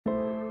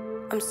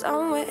I'm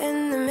somewhere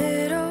in the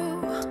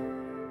middle,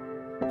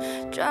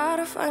 try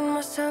to find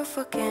myself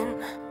again.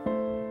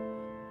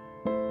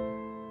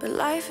 But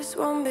life is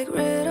one big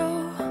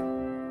riddle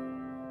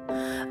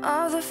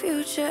of the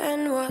future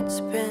and what's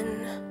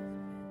been.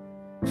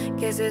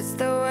 Guess it's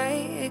the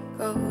way it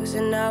goes,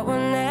 and I will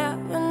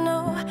never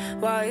know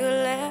why you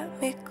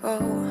let me go.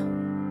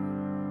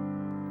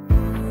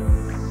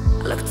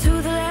 Look to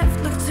the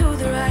left, look to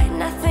the right,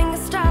 nothing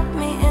can stop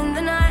me in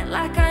the night,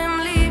 like I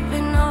am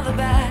leaving all the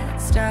bad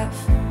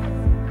stuff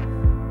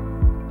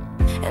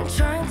and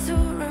trying to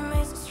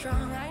remain so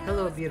strong.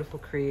 Hello, beautiful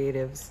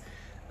creatives.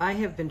 I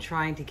have been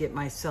trying to get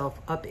myself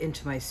up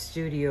into my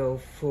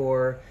studio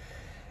for,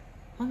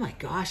 oh my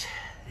gosh,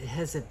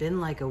 has it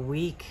been like a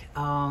week?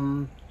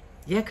 Yeah,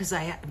 because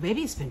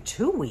maybe it's been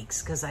 2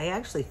 weeks, because I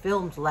actually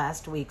filmed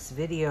last week's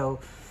video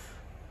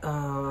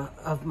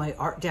of my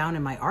art down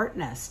in my art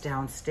nest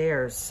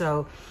downstairs.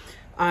 So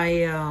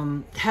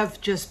I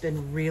have just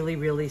been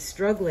really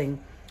struggling.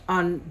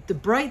 On the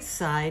bright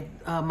side,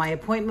 my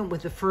appointment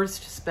with the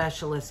first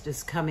specialist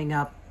is coming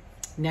up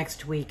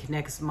next week,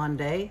 next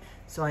Monday.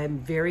 So I am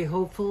very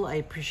hopeful. I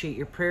appreciate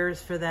your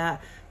prayers for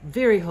that.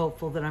 Very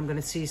hopeful that I'm going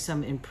to see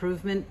some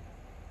improvement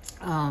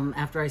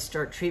after I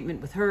start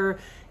treatment with her.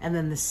 And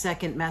then the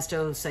second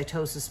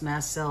mastocytosis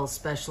mast cell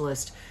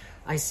specialist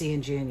I see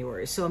in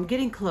January. So I'm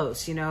getting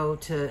close, you know,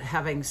 to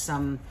having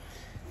some,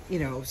 you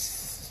know,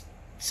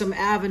 some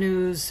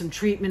avenues, some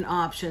treatment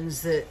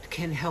options that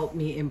can help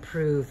me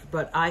improve.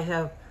 But I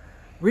have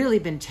really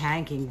been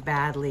tanking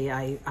badly.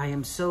 I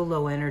am so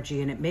low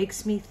energy, and it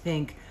makes me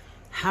think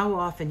how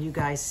often you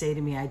guys say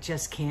to me, I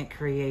just can't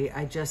create,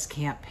 I just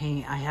can't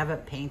paint, I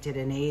haven't painted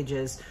in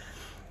ages.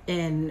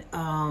 And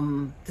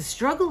the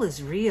struggle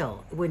is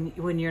real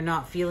when you're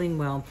not feeling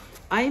well.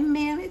 I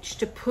managed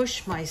to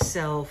push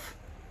myself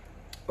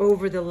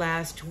over the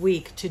last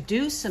week to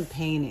do some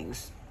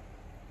paintings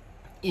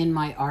in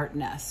my art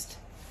nest.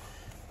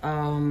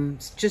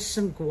 Just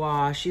some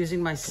gouache,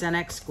 using my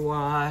Senex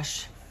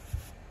gouache,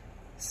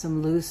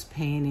 some loose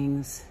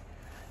paintings.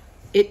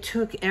 It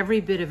took every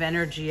bit of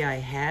energy I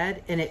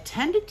had, and it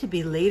tended to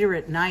be later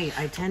at night.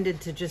 I tended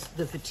to just,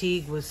 the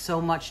fatigue was so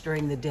much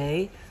during the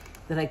day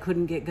that I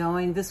couldn't get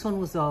going. This one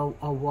was a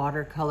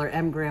watercolor,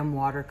 M-Gram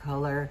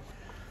watercolor.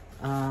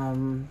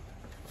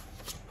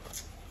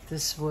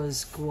 This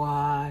was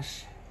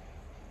gouache.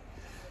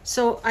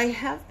 So I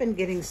have been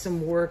getting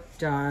some work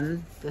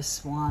done.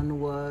 This one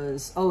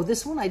was, oh,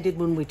 this one I did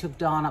when we took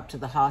Don up to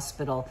the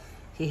hospital.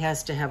 He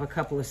has to have a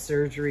couple of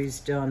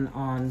surgeries done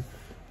on,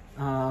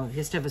 he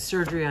has to have a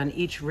surgery on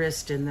each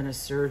wrist and then a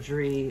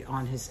surgery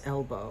on his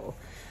elbow.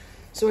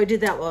 So I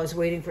did that while I was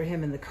waiting for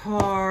him in the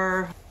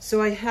car.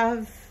 So I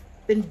have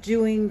been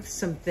doing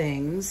some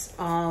things,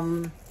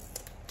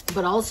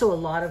 but also a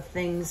lot of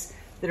things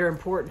that are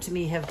important to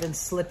me have been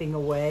slipping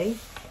away.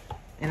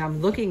 And I'm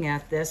looking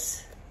at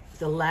this.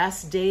 The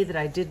last day that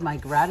I did my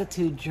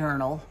gratitude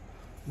journal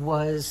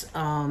was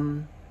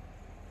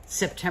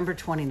September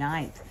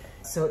 29th.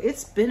 So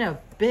it's been a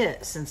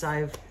bit since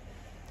I've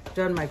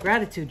done my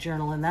gratitude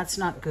journal, and that's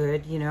not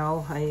good. You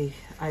know, I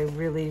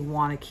really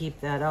want to keep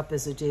that up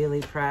as a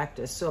daily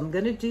practice. So I'm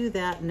going to do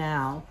that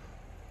now.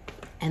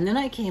 And then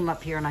I came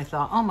up here and I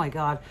thought, oh my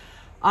God,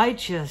 I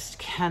just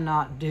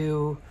cannot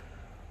do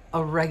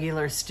a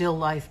regular still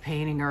life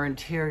painting or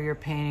interior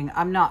painting.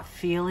 I'm not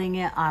feeling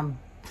it. I'm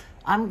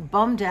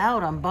bummed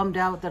out. I'm bummed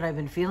out that I've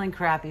been feeling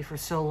crappy for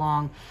so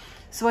long.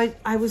 So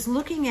I was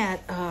looking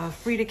at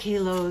Frida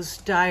Kahlo's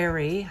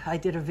diary. I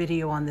did a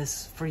video on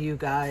this for you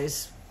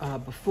guys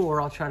before.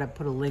 I'll try to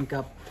put a link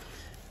up.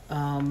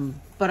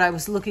 But I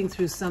was looking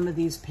through some of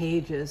these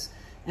pages,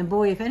 and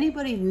boy, if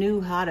anybody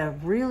knew how to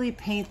really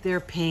paint their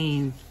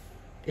pain,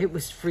 it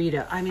was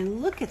Frida. I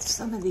mean, look at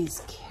some of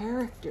these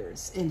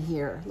characters in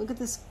here. Look at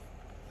this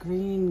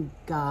green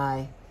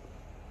guy.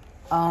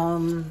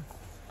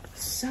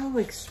 So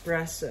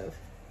expressive,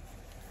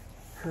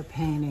 her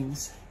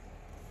paintings.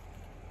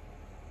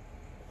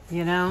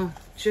 You know,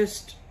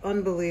 just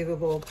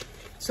unbelievable.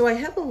 So I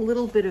have a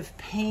little bit of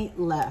paint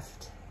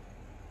left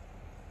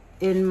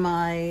in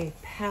my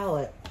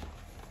palette,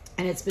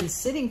 and it's been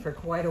sitting for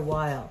quite a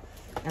while,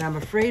 and I'm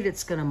afraid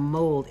it's gonna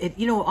mold. It,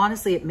 you know,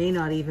 honestly, it may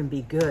not even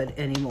be good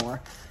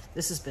anymore.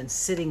 This has been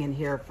sitting in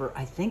here for,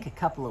 I think, a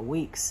couple of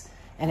weeks,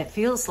 and it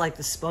feels like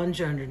the sponge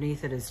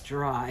underneath it is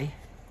dry.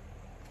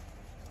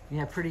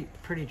 Yeah,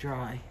 pretty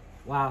dry.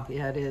 Wow,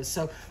 yeah, it is.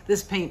 So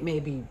this paint may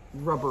be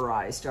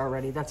rubberized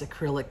already. That's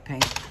acrylic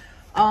paint.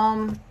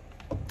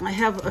 I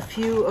have a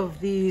few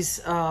of these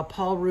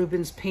Paul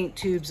Rubens paint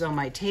tubes on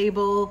my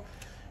table,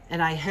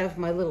 and I have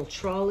my little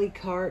trolley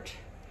cart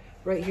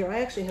right here. I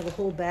actually have a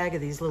whole bag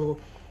of these little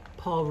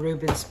Paul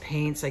Rubens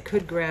paints. I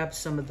could grab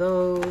some of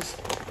those.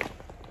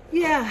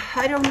 Yeah,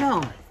 I don't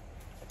know.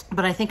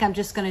 But I think I'm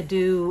just gonna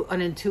do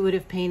an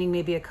intuitive painting,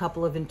 maybe a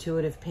couple of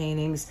intuitive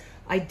paintings.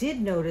 I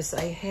did notice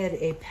I had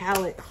a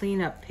palette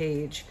cleanup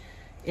page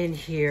in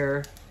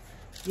here.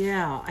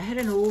 Yeah, I had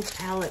an old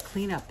palette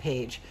cleanup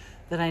page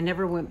that I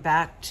never went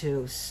back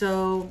to.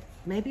 So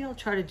maybe I'll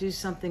try to do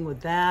something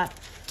with that.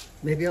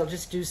 Maybe I'll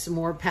just do some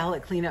more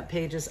palette cleanup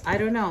pages. I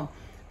don't know.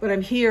 But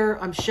I'm here,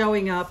 I'm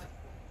showing up.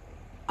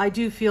 I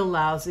do feel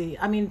lousy.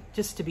 I mean,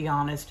 just to be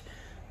honest,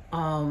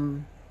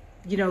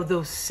 you know,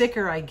 the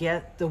sicker I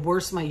get, the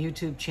worse my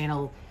YouTube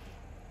channel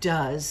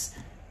does.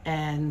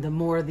 And the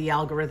more the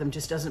algorithm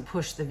just doesn't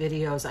push the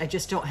videos. I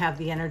just don't have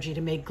the energy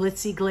to make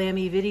glitzy,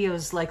 glammy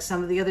videos like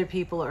some of the other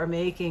people are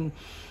making.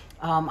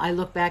 I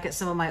look back at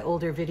some of my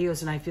older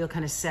videos and I feel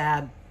kind of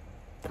sad.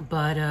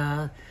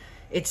 But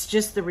it's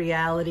just the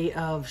reality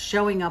of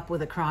showing up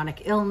with a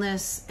chronic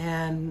illness.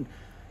 And,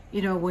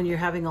 you know, when you're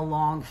having a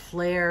long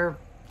flare,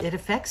 it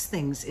affects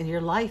things in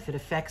your life. It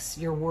affects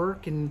your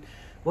work and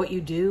what you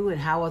do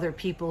and how other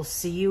people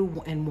see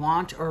you and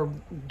want or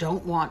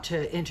don't want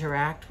to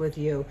interact with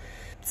you.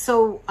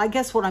 So I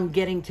guess what I'm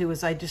getting to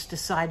is I just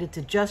decided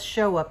to just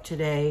show up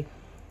today.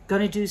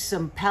 Gonna do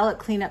some palette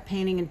cleanup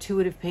painting,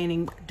 intuitive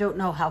painting. Don't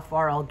know how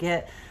far I'll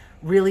get.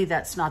 Really,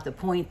 that's not the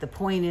point. The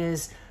point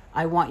is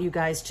I want you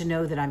guys to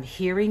know that I'm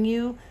hearing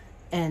you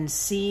and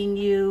seeing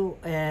you.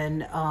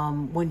 And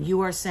when you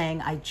are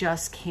saying, I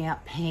just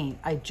can't paint,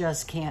 I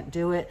just can't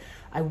do it,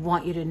 I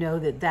want you to know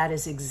that that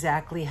is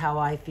exactly how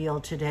I feel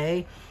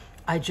today.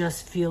 I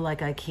just feel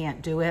like I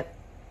can't do it.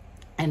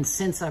 And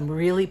since I'm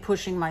really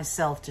pushing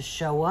myself to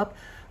show up,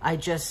 I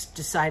just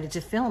decided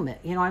to film it.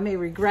 You know, I may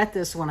regret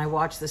this when I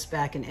watch this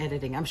back in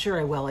editing. I'm sure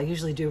I will. I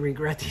usually do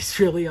regret these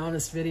really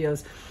honest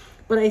videos.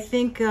 But I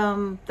think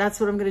that's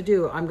what I'm going to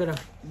do. I'm going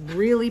to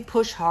really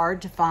push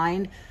hard to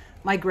find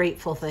my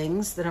grateful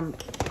things that I'm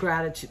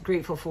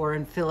grateful for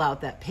and fill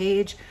out that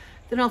page.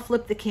 Then I'll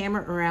flip the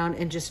camera around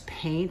and just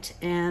paint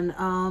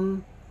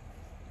and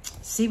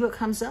see what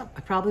comes up.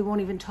 I probably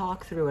won't even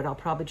talk through it. I'll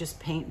probably just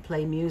paint and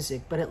play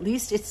music, but at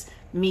least it's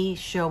me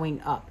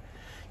showing up.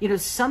 You know,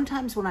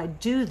 sometimes when I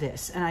do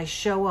this and I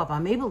show up,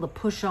 I'm able to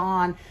push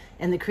on,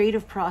 and the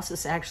creative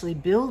process actually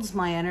builds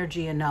my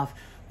energy enough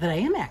that I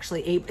am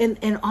actually able,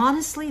 and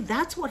honestly,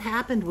 that's what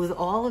happened with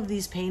all of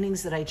these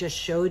paintings that I just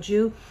showed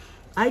you.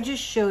 I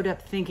just showed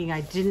up thinking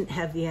I didn't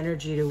have the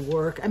energy to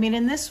work. I mean,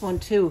 in this one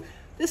too,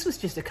 this was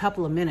just a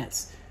couple of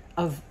minutes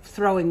of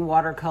throwing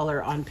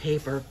watercolor on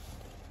paper.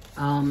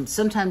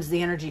 Sometimes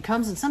the energy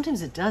comes and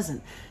sometimes it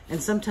doesn't.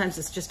 And sometimes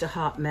it's just a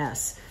hot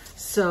mess.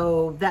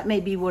 So that may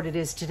be what it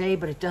is today,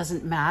 but it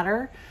doesn't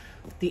matter.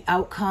 The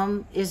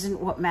outcome isn't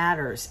what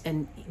matters.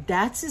 And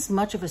that's as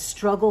much of a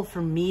struggle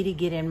for me to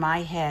get in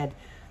my head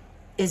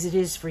as it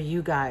is for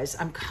you guys.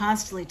 I'm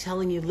constantly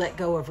telling you, let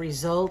go of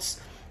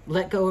results.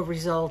 Let go of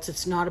results.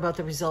 It's not about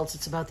the results.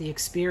 It's about the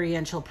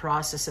experiential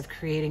process of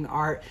creating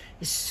art.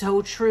 It's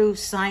so true,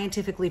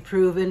 scientifically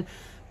proven.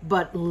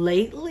 But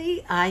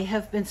lately, I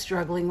have been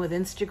struggling with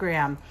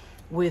Instagram,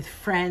 with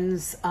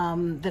friends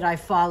that I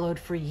followed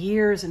for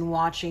years and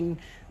watching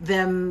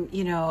them,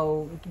 you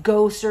know,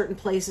 go certain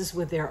places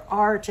with their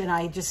art. And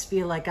I just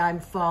feel like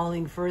I'm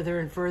falling further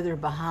and further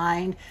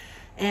behind.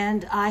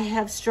 And I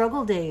have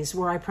struggle days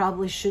where I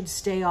probably should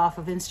stay off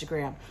of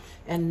Instagram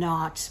and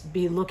not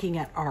be looking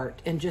at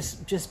art and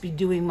just be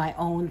doing my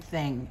own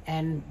thing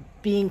and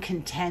being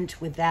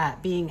content with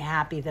that, being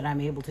happy that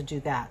I'm able to do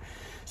that.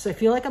 So I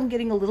feel like I'm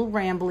getting a little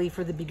rambly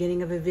for the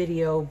beginning of a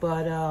video,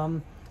 but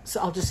so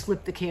I'll just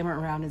flip the camera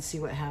around and see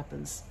what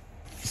happens.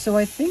 So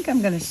I think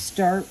I'm going to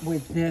start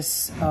with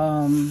this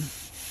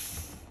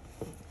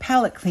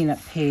palette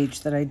cleanup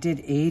page that I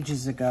did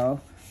ages ago.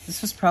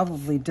 This was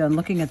probably done,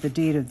 looking at the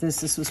date of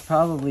this was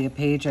probably a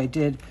page I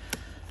did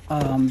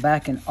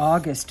back in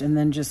August and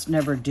then just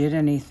never did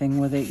anything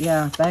with it.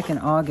 Yeah, back in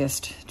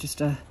August,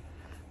 just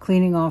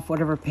cleaning off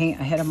whatever paint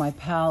I had on my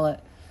palette.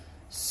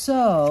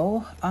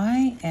 So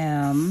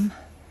I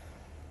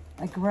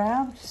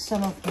grabbed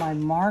some of my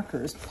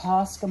markers,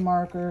 Posca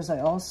markers. I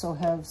also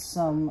have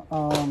some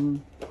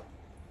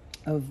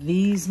of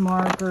these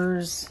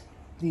markers,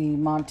 the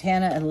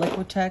Montana and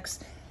Liquitex.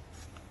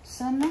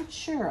 So I'm not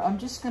sure. I'm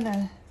just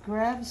gonna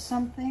grab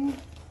something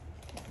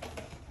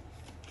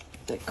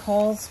that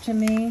calls to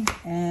me,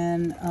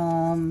 and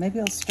maybe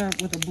I'll start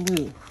with a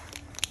blue.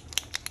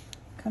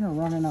 Kind of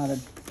running out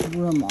of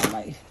room on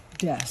my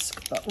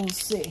desk, but we'll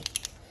see.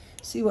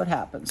 See what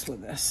happens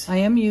with this. I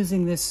am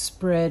using this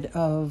spread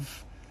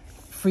of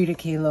Frida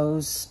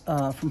Kahlo's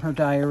from her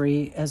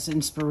diary as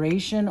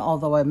inspiration,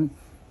 although I'm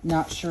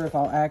not sure if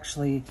I'll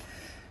actually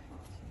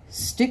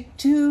stick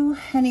to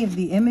any of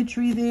the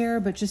imagery there,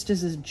 but just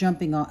as a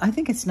jumping off. I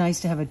think it's nice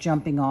to have a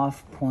jumping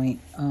off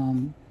point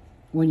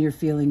when you're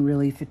feeling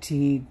really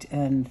fatigued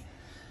and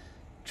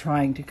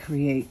trying to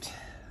create.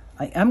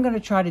 I'm going to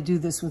try to do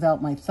this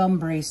without my thumb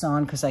brace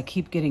on because I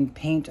keep getting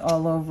paint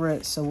all over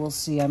it, so we'll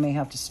see. I may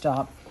have to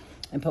stop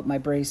and put my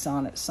brace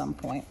on at some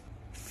point.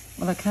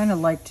 What I kind of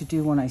like to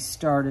do when I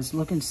start is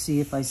look and see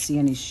if I see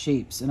any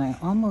shapes, and I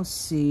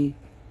almost see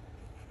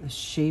the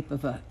shape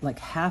of like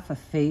half a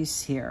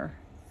face here.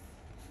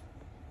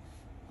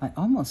 I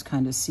almost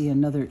kind of see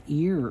another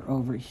ear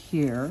over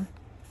here.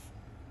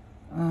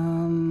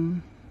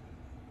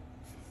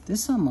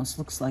 This almost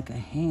looks like a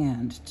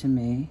hand to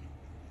me.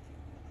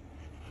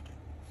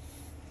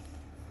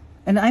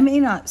 And I may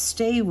not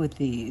stay with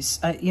these.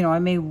 You know, I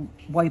may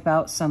wipe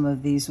out some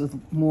of these with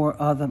more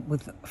other,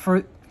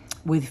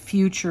 with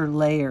future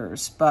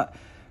layers. But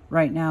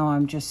right now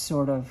I'm just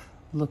sort of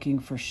looking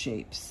for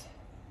shapes.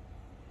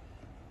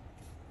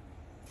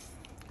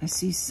 I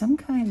see some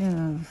kind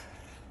of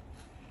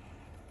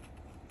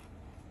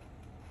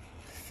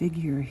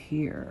figure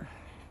here.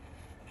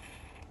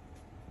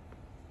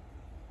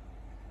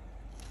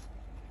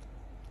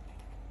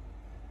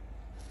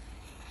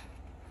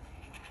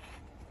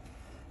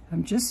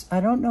 I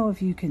don't know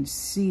if you can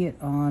see it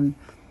on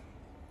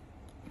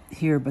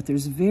here, but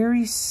there's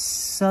very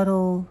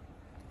subtle,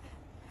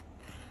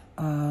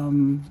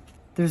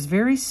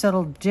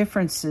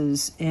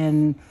 differences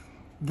in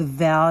the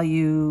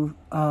value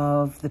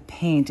of the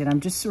paint. And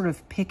I'm just sort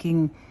of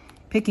picking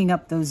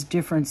up those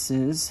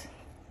differences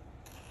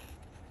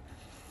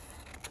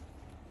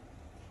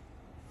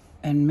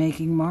and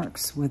making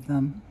marks with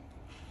them.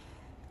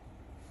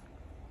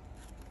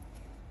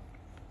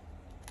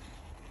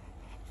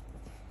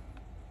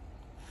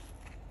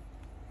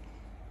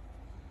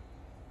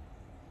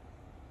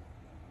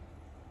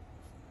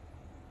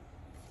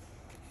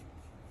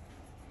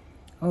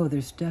 Oh,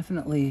 there's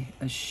definitely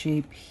a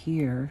shape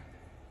here.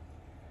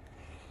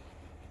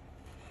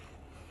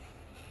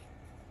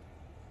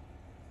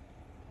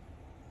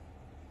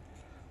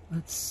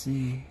 Let's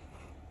see.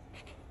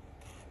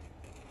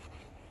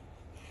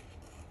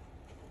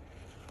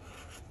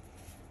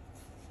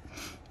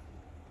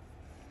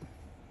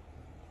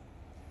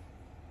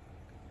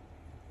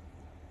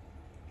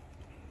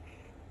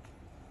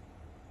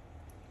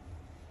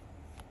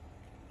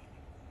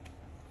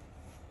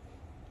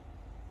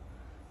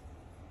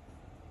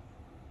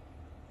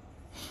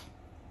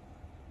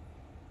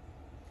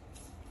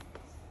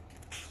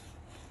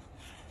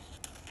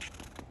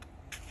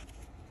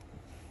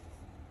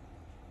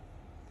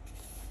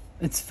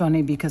 It's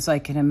funny because I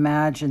can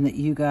imagine that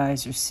you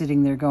guys are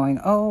sitting there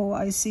going, oh,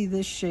 I see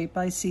this shape,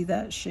 I see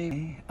that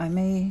shape. I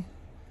may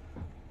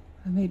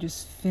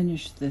just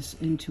finish this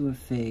into a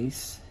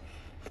face.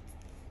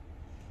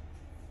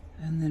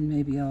 And then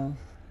maybe I'll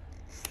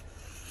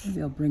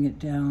bring it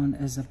down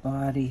as a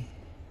body.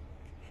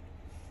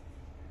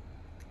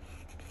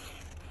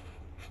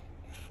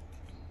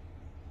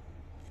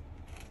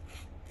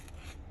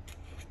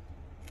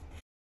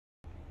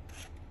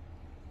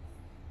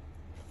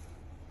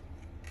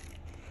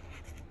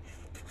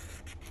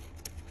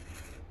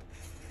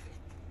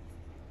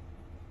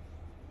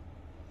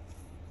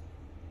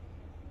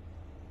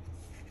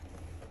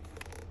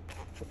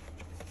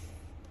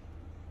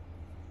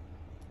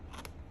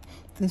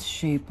 This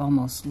shape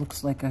almost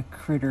looks like a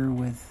critter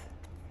with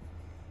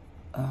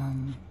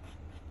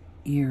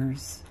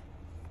ears.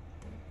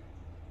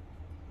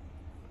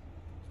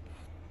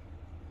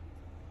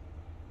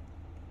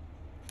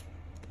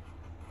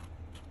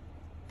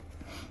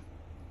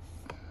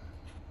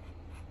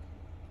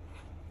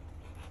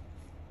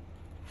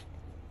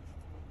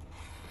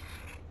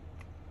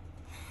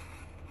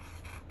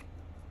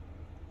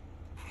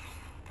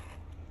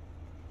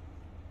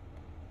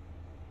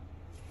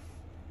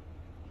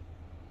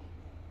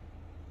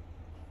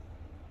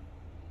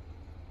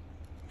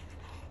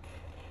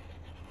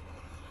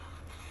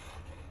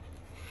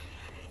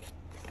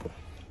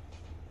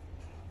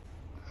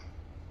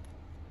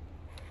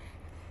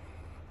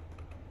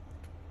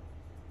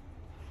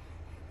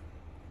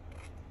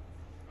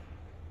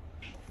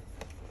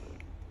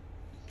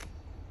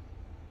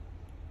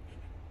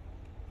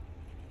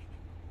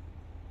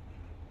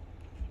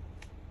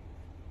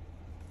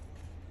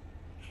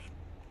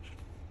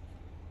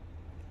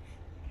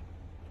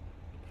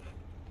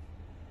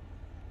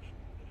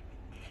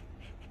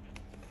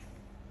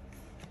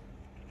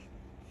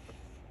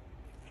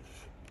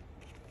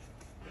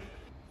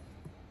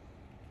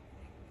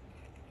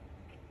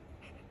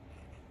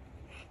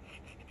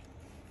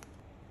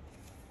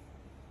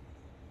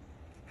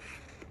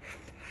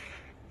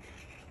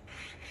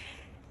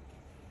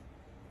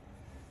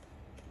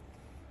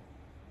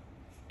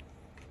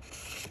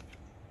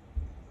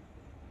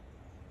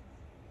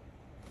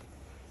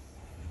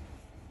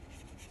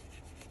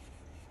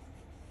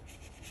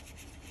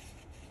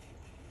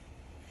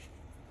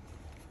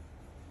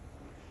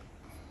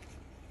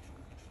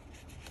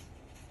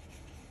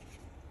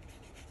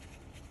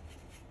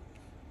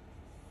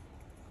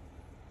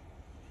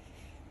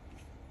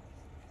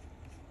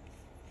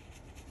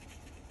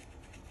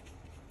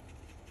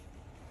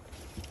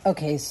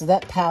 Okay, so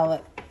that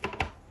palette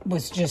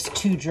was just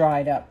too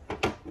dried up.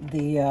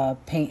 The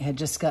paint had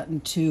just gotten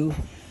too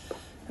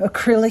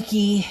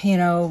acrylic-y, you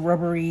know,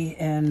 rubbery,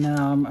 and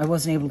I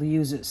wasn't able to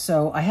use it.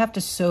 So I have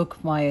to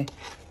soak my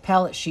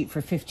palette sheet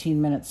for 15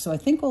 minutes. So I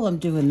think while I'm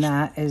doing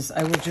that is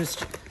I will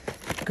just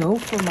go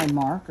for my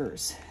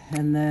markers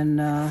and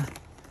then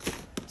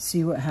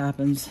see what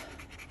happens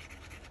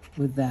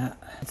with that.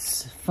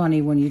 It's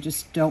funny when you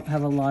just don't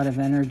have a lot of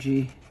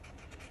energy.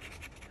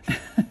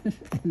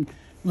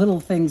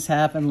 Little things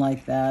happen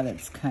like that.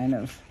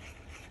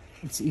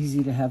 It's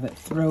easy to have it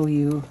throw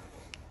you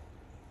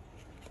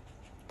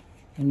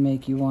and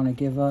make you want to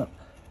give up.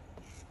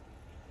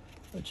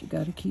 But you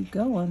got to keep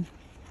going.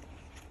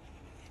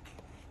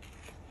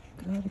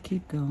 Got to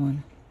keep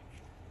going.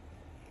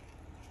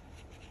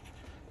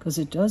 Because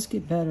it does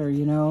get better,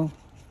 you know.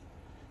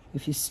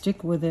 If you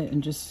stick with it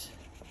and just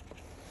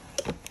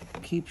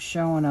keep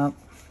showing up,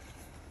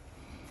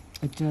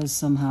 it does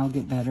somehow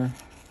get better.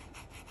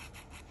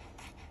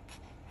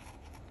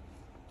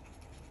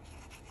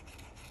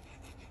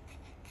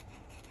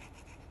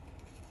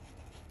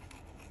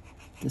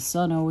 The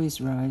sun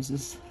always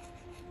rises.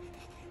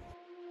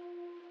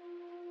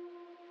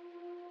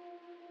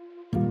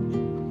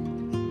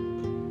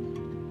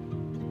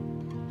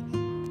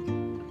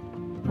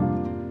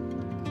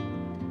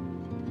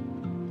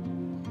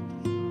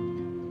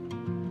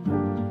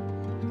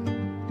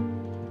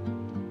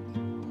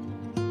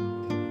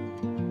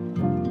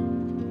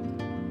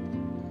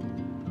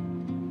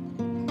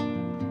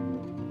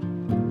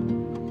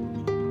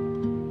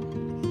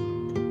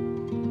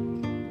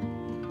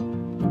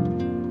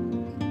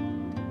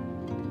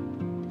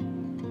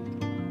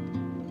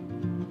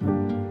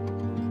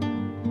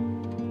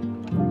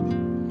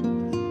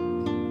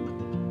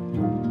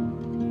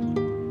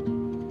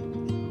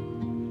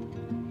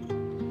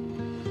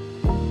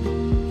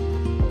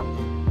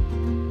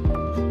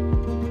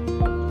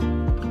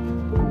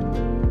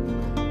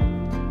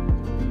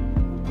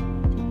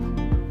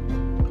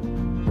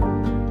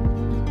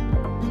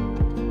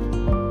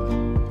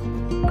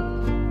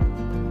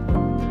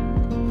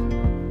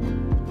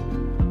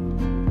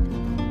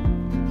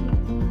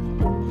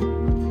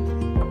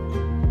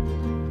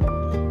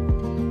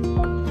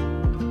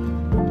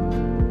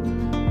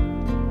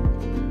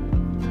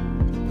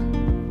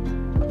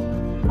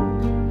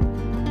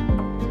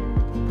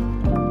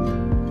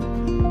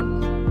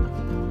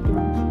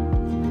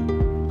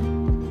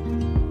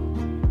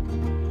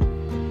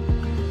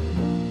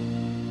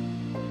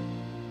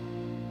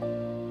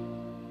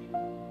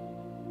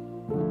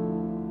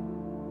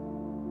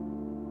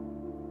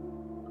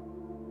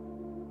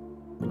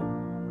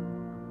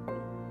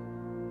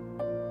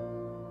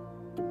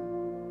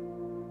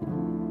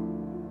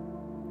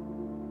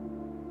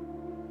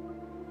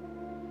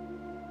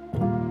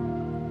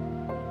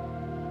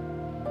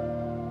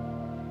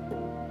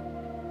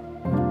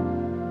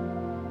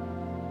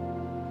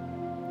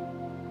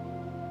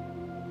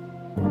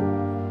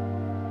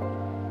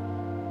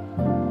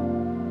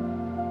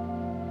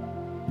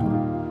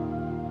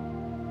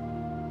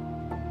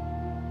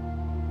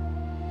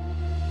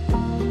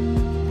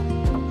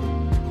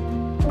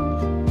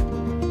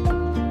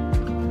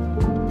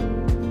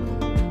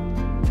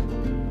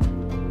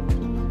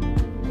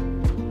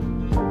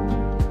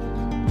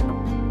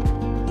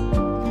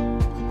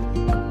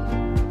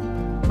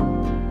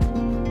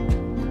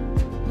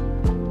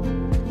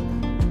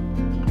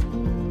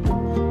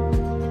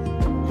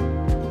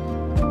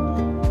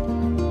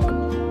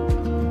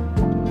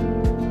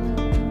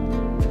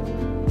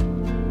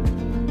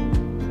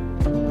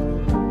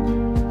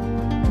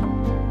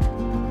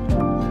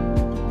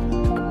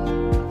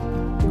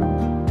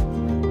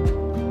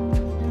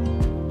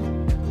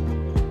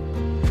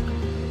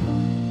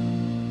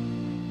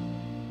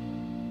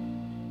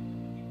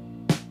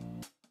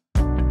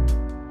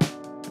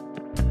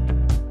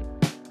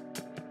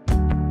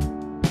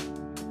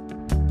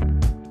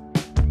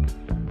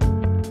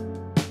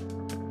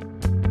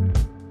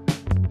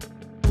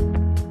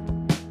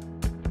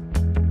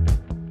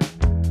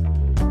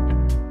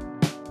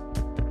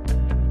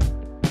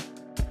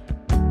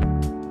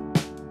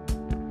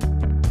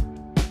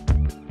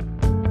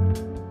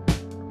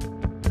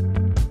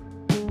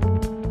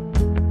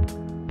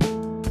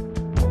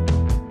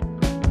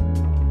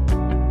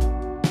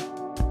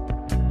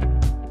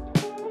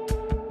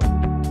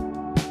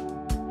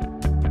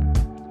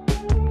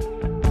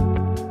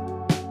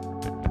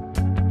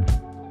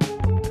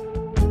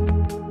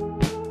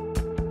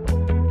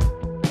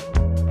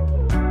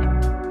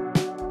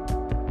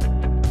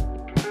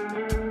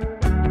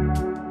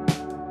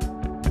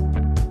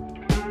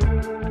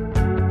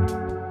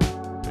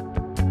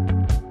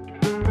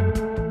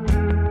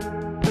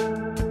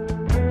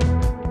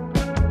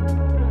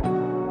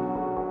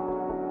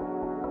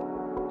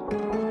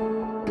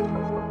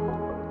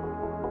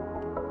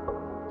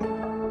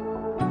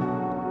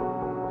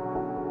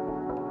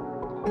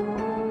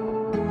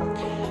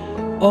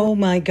 Oh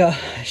my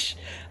gosh.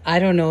 I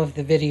don't know if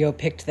the video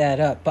picked that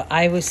up, but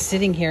I was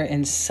sitting here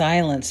in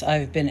silence.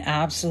 I've been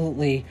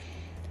absolutely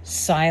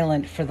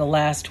silent for the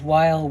last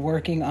while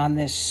working on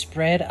this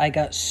spread. I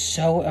got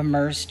so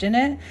immersed in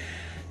it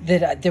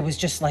that there was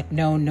just like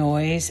no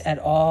noise at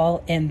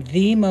all. And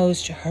the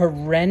most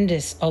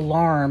horrendous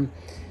alarm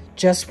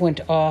just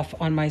went off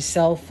on my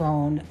cell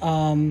phone.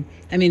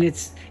 I mean,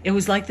 it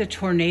was like the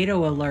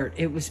tornado alert.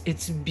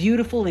 It's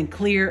beautiful and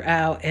clear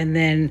out, and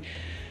then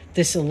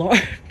this alarm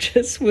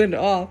just went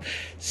off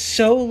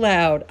so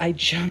loud. I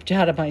jumped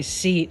out of my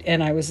seat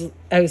and I was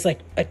like,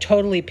 I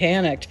totally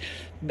panicked.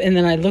 And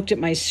then I looked at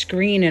my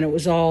screen and it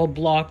was all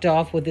blocked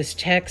off with this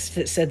text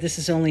that said, this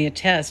is only a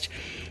test.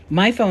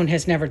 My phone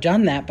has never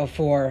done that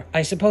before.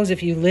 I suppose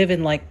if you live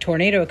in like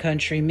tornado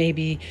country,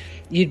 maybe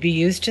you'd be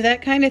used to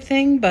that kind of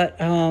thing. But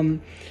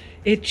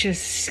it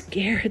just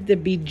scared the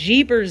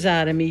bejeebers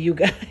out of me, you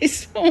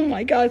guys. Oh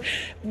my God.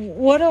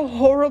 What a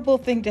horrible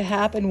thing to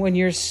happen when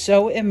you're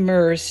so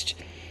immersed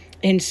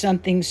in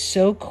something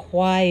so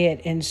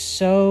quiet and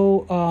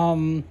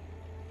so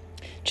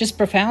just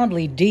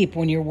profoundly deep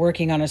when you're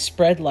working on a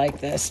spread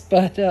like this.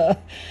 But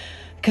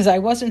because I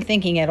wasn't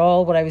thinking at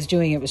all what I was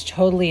doing. It was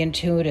totally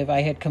intuitive.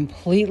 I had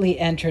completely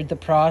entered the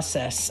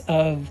process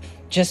of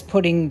just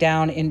putting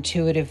down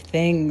intuitive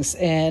things.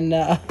 And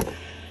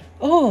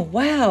oh,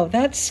 wow,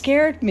 that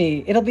scared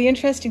me. It'll be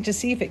interesting to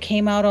see if it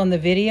came out on the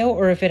video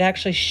or if it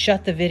actually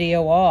shut the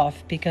video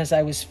off because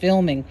I was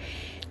filming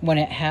when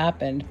it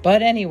happened.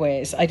 But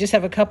anyways, I just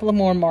have a couple of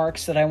more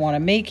marks that I want to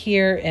make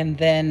here, and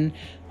then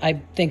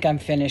I think I'm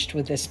finished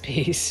with this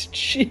piece.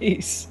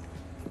 Jeez.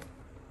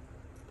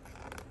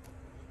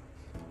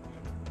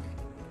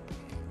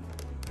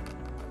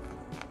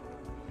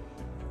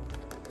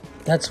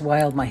 That's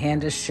wild. My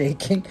hand is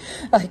shaking.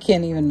 I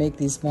can't even make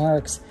these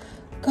marks.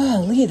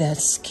 Golly, that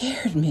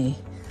scared me.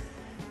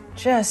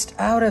 Just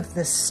out of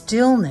the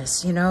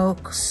stillness, you know,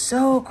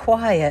 so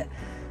quiet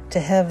to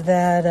have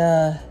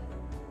that,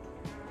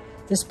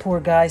 this poor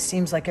guy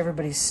seems like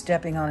everybody's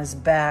stepping on his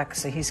back,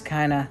 so he's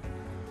kind of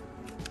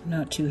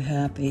not too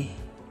happy.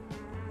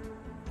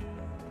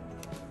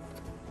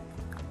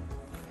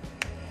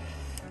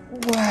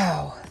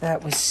 Wow,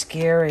 that was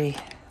scary.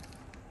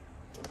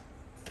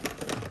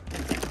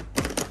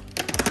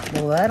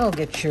 Well, that'll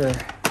get your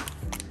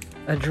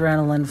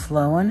adrenaline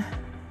flowing.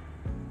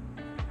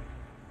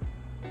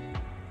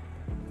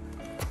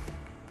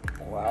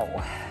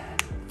 Wow.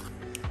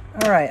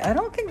 All right, I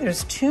don't think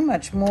there's too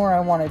much more I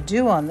want to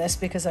do on this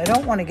because I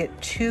don't want to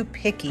get too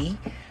picky.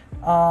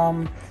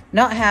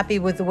 Not happy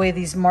with the way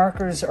these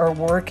markers are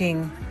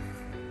working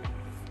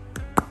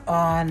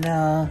on,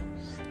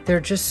 they're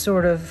just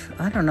sort of,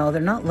 I don't know,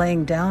 they're not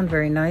laying down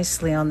very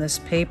nicely on this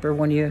paper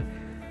when you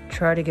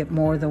try to get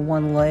more than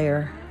one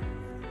layer.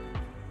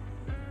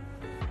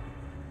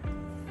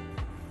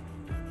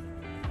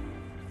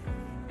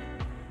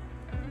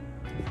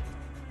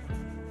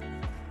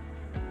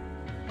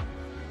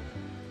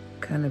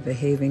 Kind of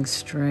behaving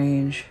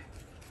strange.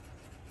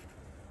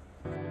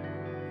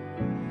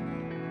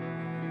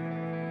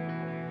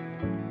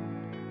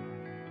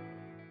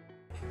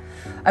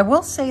 I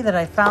will say that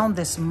I found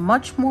this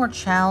much more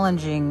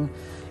challenging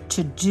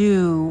to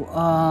do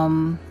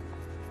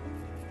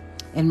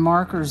in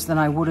markers than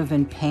I would have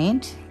in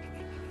paint,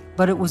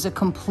 but it was a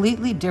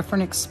completely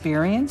different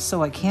experience,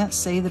 so I can't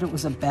say that it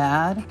was a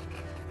bad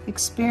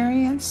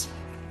experience.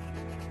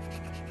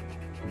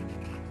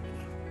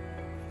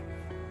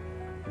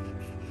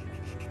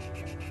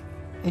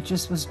 It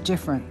just was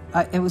different.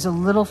 It was a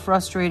little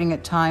frustrating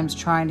at times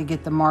trying to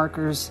get the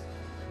markers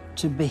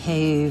to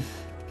behave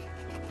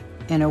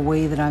in a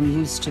way that I'm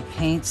used to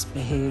paints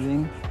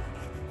behaving.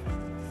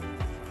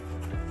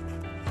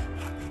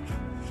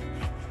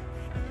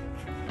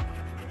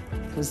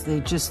 Because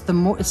they just, the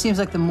more, it seems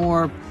like the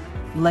more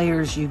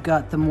layers you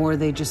got, the more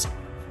they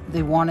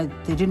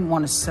didn't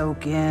want to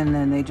soak in,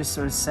 and they just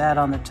sort of sat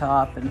on the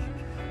top and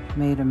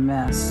made a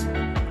mess.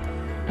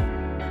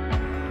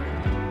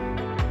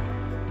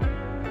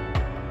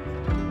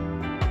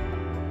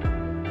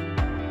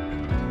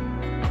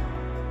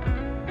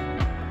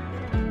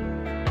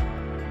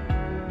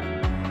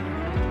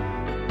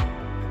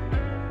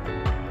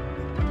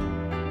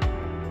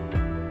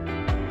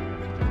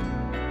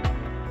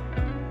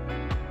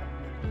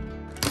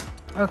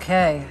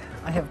 Okay,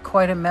 I have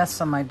quite a mess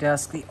on my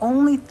desk. The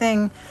only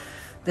thing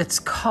that's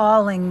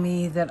calling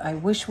me that I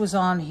wish was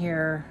on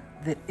here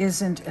that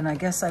isn't, and I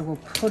guess I will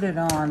put it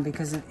on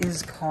because it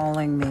is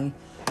calling me,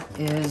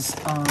 is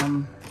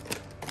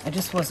I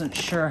just wasn't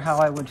sure how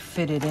I would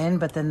fit it in,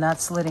 but then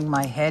that's letting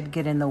my head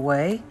get in the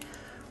way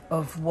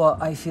of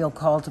what I feel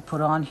called to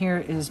put on here.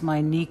 Is my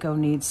Nico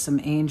needs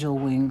some angel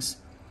wings.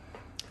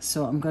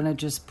 So I'm gonna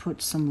just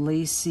put some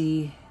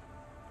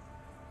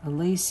a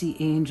lacy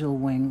angel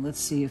wing. Let's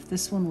see if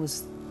this one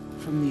was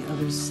from the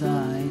other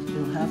side.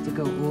 It'll have to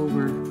go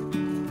over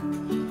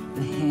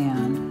the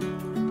hand.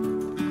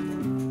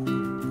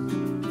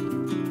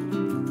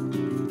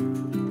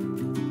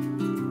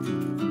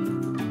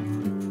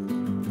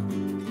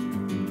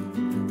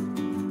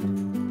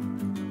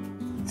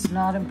 It's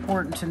not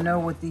important to know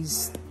what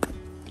these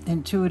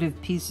intuitive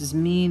pieces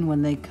mean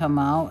when they come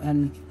out,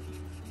 and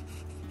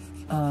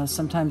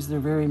sometimes they're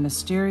very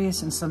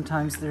mysterious, and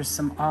sometimes there's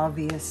some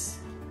obvious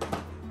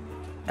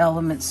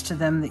elements to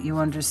them that you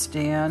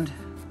understand.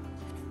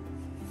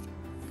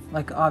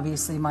 Like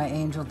obviously my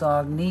angel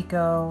dog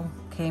Nico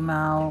came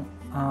out,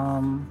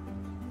 and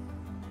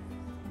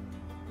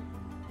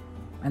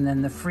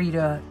then the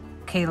Frida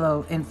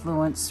Kahlo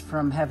influence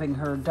from having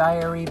her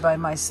diary by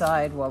my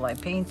side while I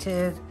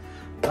painted.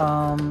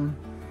 The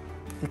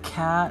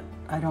cat,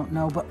 I don't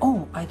know, but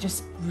oh, I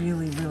just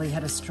really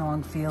had a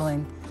strong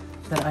feeling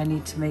that I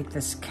need to make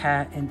this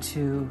cat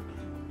into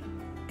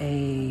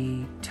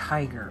a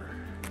tiger.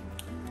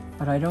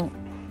 But I don't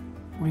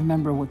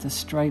remember what the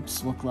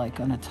stripes look like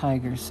on a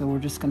tiger, so we're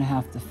just gonna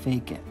have to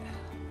fake it.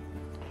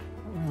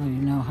 I don't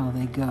really know how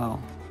they go.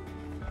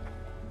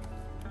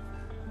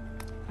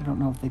 I don't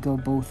know if they go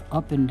both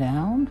up and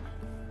down,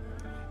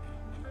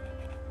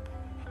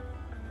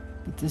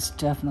 but this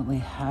definitely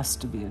has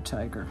to be a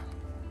tiger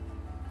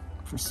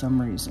for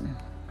some reason.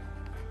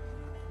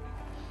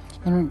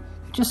 And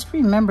just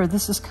remember,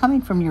 this is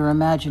coming from your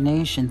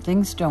imagination.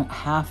 Things don't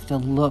have to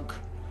look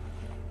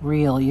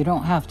real. You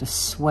don't have to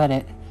sweat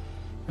it.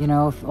 You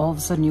know, if all of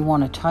a sudden you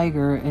want a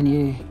tiger and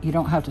you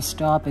don't have to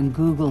stop and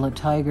Google a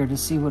tiger to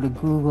see what a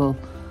Google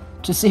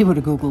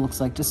looks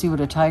like, to see what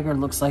a tiger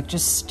looks like.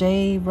 Just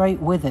stay right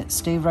with it.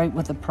 Stay right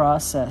with the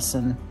process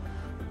and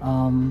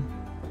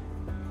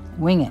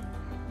wing it.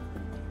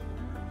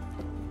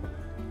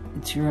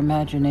 It's your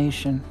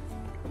imagination.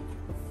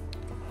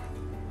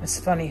 It's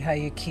funny how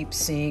you keep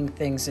seeing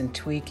things and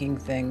tweaking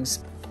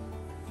things.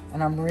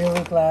 And I'm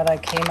really glad I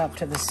came up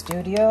to the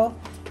studio.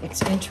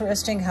 It's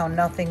interesting how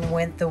nothing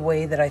went the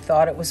way that I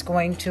thought it was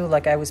going to.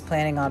 Like I was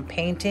planning on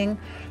painting,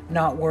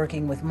 not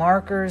working with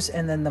markers,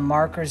 and then the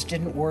markers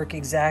didn't work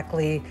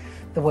exactly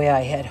the way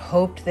I had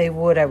hoped they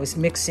would. I was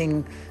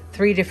mixing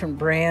 3 different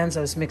brands.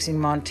 I was mixing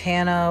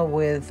Montana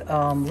with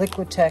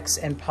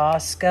Liquitex and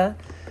Posca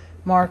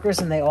markers,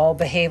 and they all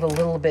behave a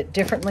little bit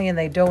differently, and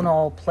they don't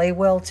all play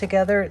well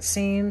together, it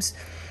seems.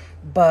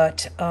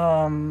 But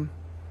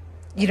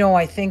you know,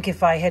 I think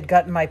if I had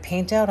gotten my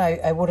paint out,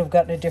 I would have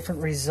gotten a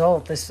different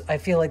result. I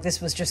feel like this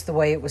was just the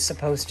way it was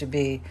supposed to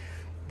be.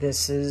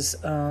 This is,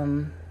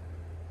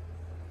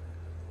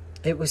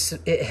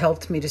 it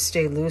helped me to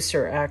stay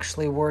looser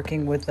actually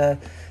working with the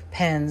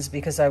pens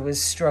because I was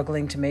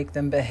struggling to make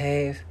them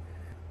behave.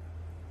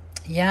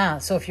 Yeah,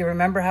 so if you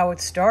remember how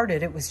it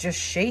started, it was just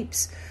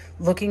shapes,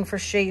 looking for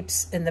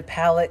shapes in the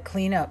palette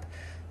cleanup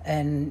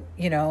and,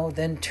 you know,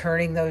 then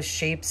turning those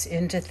shapes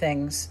into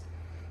things.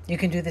 You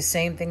can do the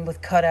same thing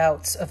with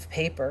cutouts of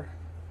paper.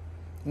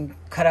 You can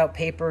cut out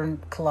paper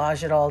and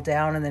collage it all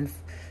down and then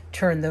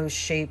turn those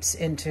shapes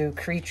into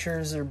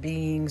creatures or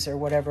beings or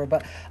whatever.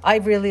 But I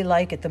really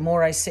like it. The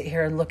more I sit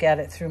here and look at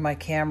it through my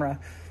camera,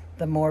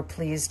 the more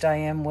pleased I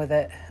am with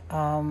it.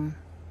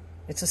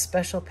 It's a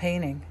special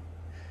painting.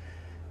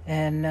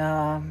 And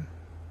I'm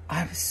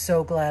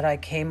so glad I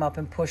came up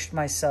and pushed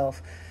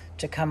myself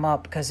to come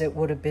up, because it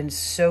would have been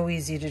so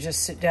easy to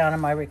just sit down in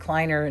my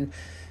recliner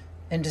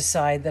and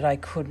decide that I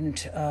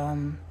couldn't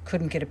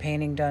get a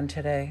painting done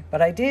today.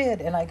 But I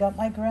did, and I got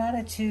my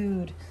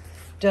gratitude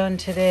done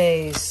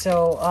today.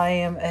 So I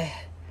am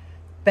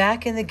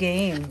back in the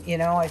game. You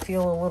know, I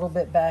feel a little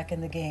bit back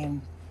in the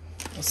game.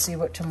 We'll see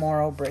what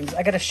tomorrow brings.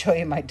 I got to show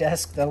you my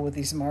desk, though, with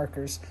these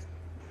markers.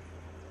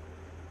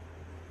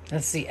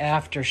 That's the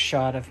after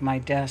shot of my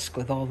desk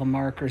with all the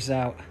markers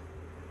out.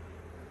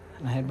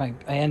 And I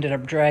ended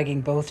up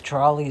dragging both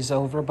trolleys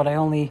over, but I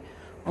only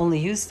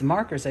used the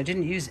markers. I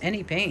didn't use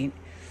any paint.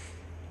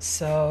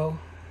 So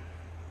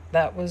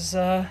that was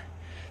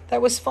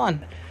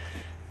fun.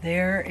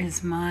 There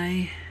is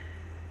my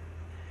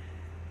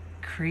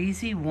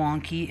crazy,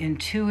 wonky,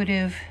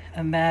 intuitive,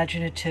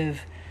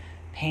 imaginative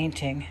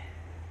painting.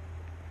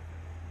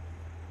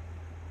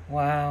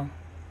 Wow.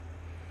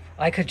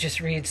 I could just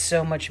read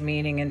so much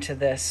meaning into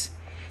this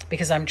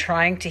because I'm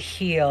trying to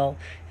heal,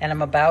 and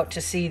I'm about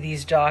to see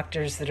these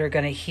doctors that are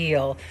going to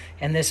heal,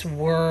 and this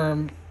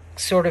worm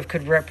sort of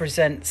could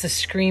represent, it's a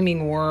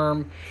screaming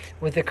worm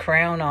with the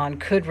crown on,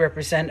 could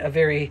represent a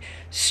very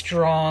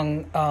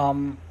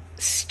strong,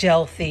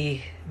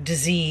 stealthy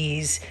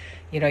disease.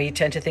 You know, you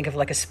tend to think of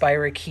like a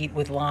spirochete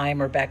with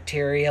Lyme or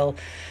bacterial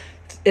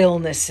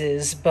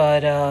illnesses,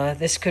 but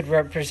this could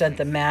represent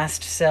the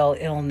mast cell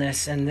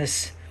illness. And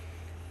this,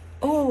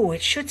 oh,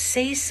 it should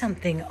say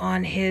something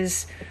on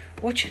his,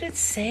 what should it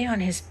say on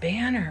his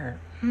banner?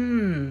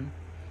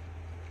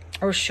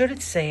 Or should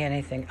it say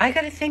anything? I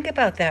got to think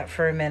about that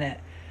for a minute,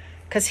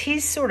 because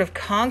he's sort of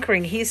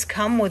conquering. He's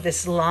come with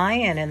this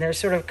lion, and they're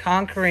sort of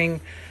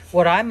conquering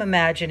what I'm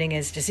imagining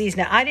is disease.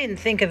 Now, I didn't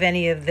think of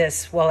any of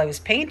this while I was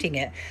painting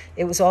it.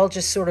 It was all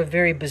just sort of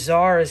very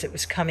bizarre as it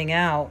was coming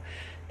out.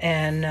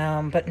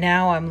 And but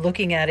now I'm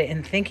looking at it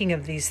and thinking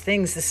of these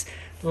things. This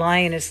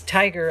lion, is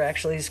tiger,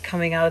 actually is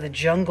coming out of the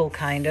jungle,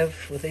 kind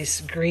of, with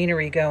this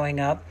greenery going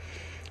up.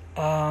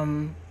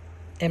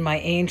 And my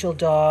angel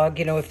dog,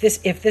 you know, if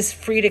this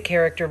Frida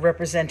character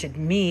represented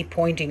me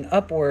pointing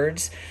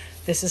upwards,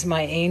 this is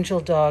my angel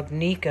dog,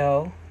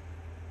 Nico.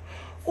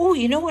 Oh,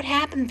 you know what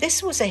happened?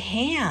 This was a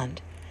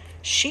hand.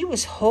 She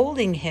was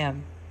holding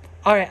him.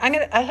 All right,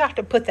 I have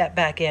to put that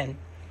back in.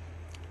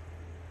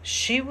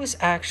 She was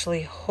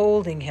actually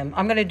holding him.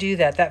 I'm going to do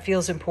that. That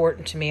feels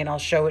important to me, and I'll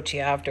show it to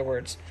you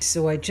afterwards.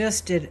 So I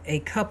just did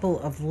a couple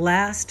of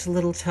last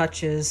little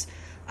touches.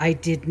 I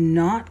did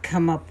not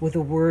come up with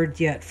a word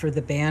yet for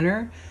the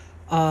banner.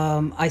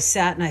 I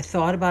sat and I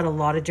thought about a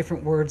lot of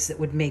different words that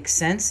would make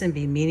sense and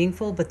be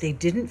meaningful, but I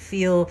didn't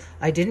feel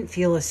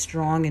a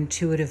strong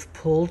intuitive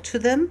pull to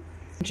them.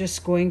 I'm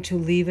just going to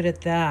leave it at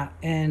that.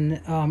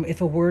 And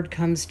if a word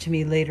comes to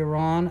me later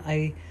on,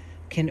 I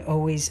can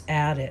always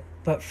add it.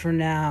 But for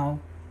now,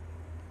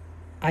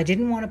 I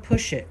didn't want to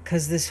push it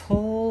because this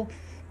whole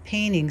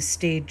painting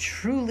stayed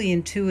truly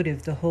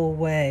intuitive the whole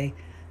way.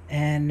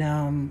 And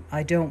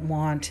I don't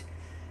want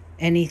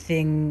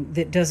anything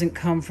that doesn't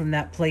come from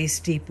that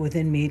place deep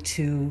within me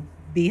to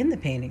be in the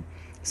painting.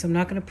 So I'm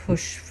not going to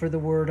push for the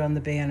word on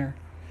the banner.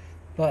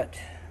 But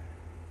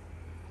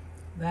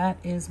that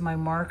is my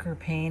marker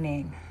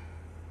painting.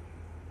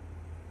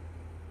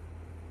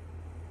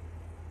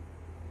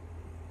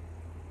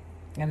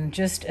 And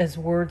just as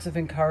words of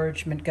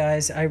encouragement,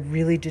 guys, I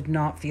really did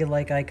not feel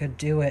like I could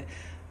do it.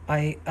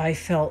 I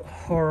felt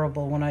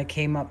horrible when I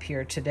came up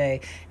here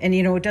today. And,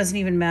 you know, it doesn't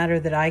even matter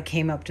that I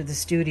came up to the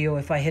studio.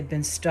 If I had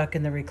been stuck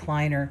in the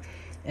recliner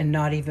and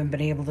not even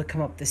been able to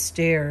come up the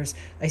stairs,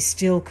 I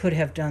still could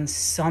have done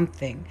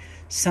something,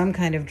 some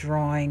kind of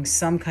drawing,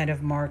 some kind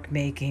of mark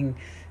making.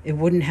 It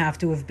wouldn't have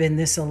to have been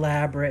this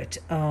elaborate.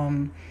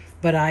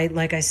 But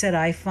like I said,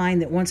 I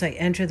find that once I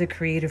enter the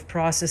creative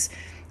process,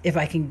 if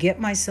I can get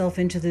myself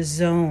into the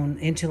zone,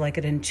 into like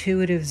an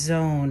intuitive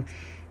zone,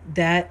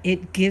 that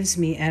it gives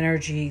me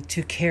energy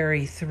to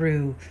carry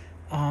through.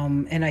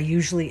 And I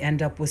usually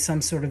end up with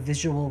some sort of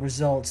visual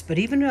results. But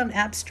even on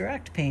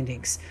abstract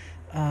paintings,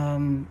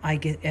 I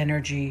get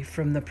energy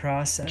from the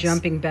process.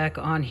 Jumping back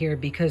on here,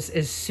 because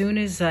as soon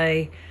as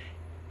I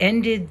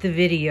ended the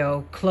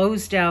video,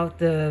 closed out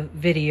the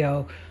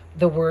video,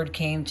 the word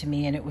came to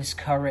me, and it was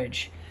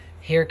courage.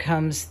 Here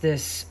comes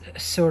this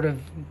sort of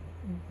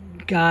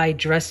guy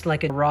dressed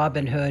like a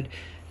Robin Hood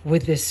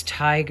with this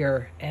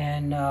tiger,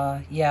 and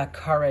yeah,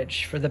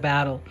 courage for the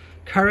battle.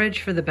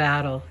 Courage for the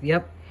battle.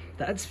 Yep,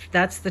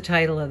 that's the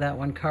title of that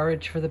one,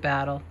 Courage for the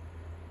Battle.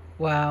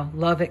 Wow,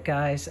 love it,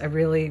 guys. I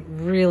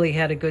really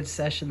had a good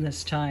session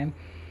this time.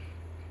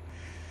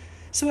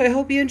 So I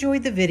hope you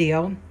enjoyed the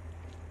video.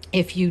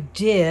 If you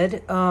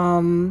did,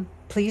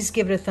 please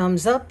give it a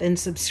thumbs up and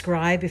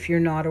subscribe if you're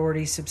not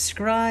already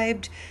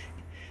subscribed.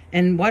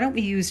 And why don't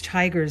we use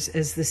tigers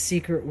as the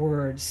secret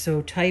word?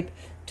 So type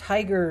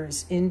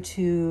tigers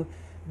into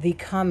the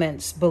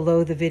comments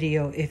below the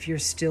video if you're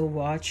still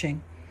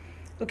watching.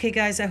 Okay,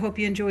 guys, I hope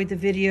you enjoyed the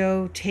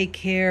video. Take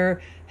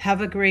care. Have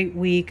a great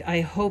week.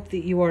 I hope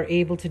that you are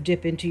able to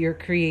dip into your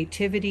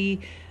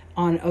creativity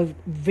on a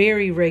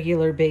very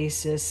regular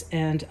basis,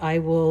 and I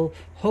will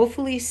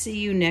hopefully see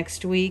you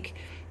next week.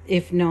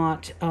 If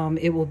not,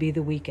 it will be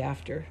the week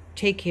after.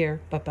 Take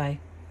care. Bye-bye.